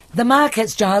The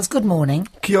markets, Giles, good morning.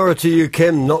 Kia ora to you,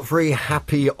 Kim. Not very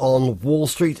happy on Wall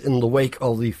Street in the wake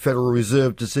of the Federal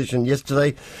Reserve decision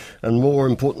yesterday, and more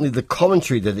importantly, the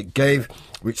commentary that it gave,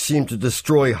 which seemed to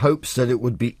destroy hopes that it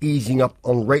would be easing up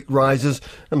on rate rises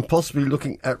and possibly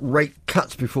looking at rate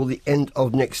cuts before the end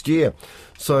of next year.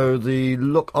 So the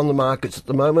look on the markets at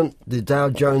the moment, the Dow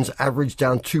Jones average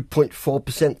down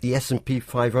 2.4%, the S&P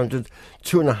 500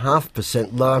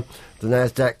 2.5% lower, the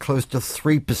Nasdaq close to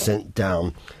 3%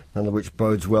 down. None of which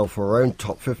bodes well for our own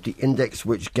top 50 index,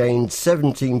 which gained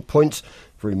 17 points.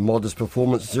 Very modest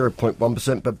performance,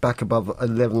 0.1%, but back above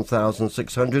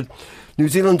 11,600. New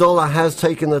Zealand dollar has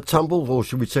taken a tumble, or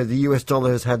should we say the US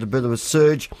dollar has had a bit of a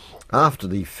surge after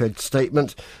the Fed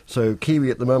statement. So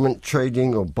Kiwi at the moment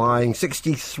trading or buying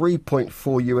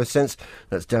 63.4 US cents.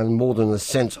 That's down more than a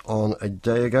cent on a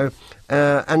day ago.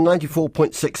 And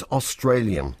 94.6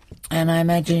 Australian. And I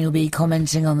imagine you'll be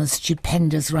commenting on the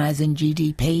stupendous rise in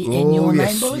GDP in your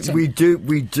main bulletin. We do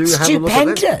have a look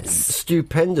at it. Stupendous.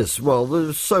 Stupendous.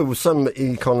 Well, so some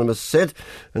economists said,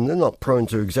 and they're not prone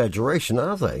to exaggeration,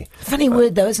 are they? Funny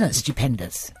word, though, isn't it?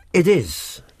 Stupendous. It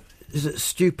is. Is it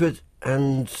stupid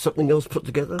and something else put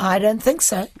together? I don't think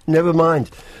so. Never mind.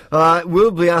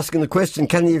 We'll be asking the question,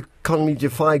 can the economy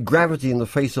defy gravity in the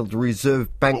face of the Reserve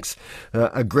Bank's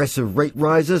aggressive rate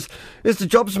rises? Is the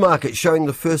jobs market showing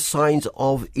the first signs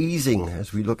of easing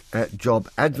as we look at job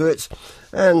adverts?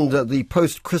 And the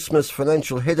post-Christmas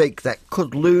financial headache that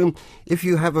could loom if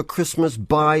you have a Christmas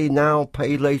buy now,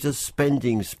 pay later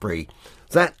spending spree.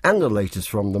 That and the latest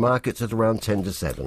from the markets at around 10 to 7.